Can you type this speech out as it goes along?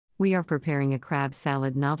We are preparing a crab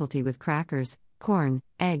salad novelty with crackers, corn,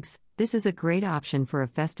 eggs. This is a great option for a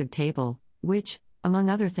festive table, which,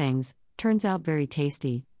 among other things, turns out very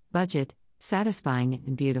tasty, budget, satisfying,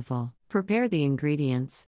 and beautiful. Prepare the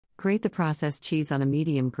ingredients. Grate the processed cheese on a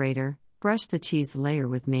medium grater. Brush the cheese layer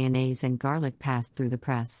with mayonnaise and garlic passed through the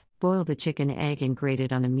press. Boil the chicken, egg, and grate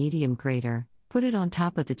it on a medium grater. Put it on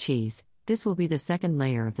top of the cheese. This will be the second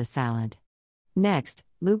layer of the salad. Next,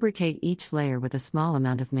 lubricate each layer with a small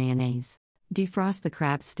amount of mayonnaise. Defrost the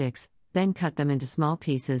crab sticks, then cut them into small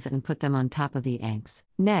pieces and put them on top of the eggs.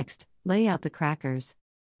 Next, lay out the crackers.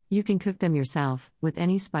 You can cook them yourself, with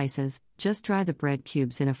any spices, just dry the bread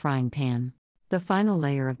cubes in a frying pan. The final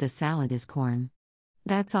layer of the salad is corn.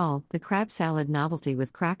 That's all, the crab salad novelty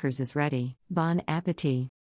with crackers is ready. Bon appétit!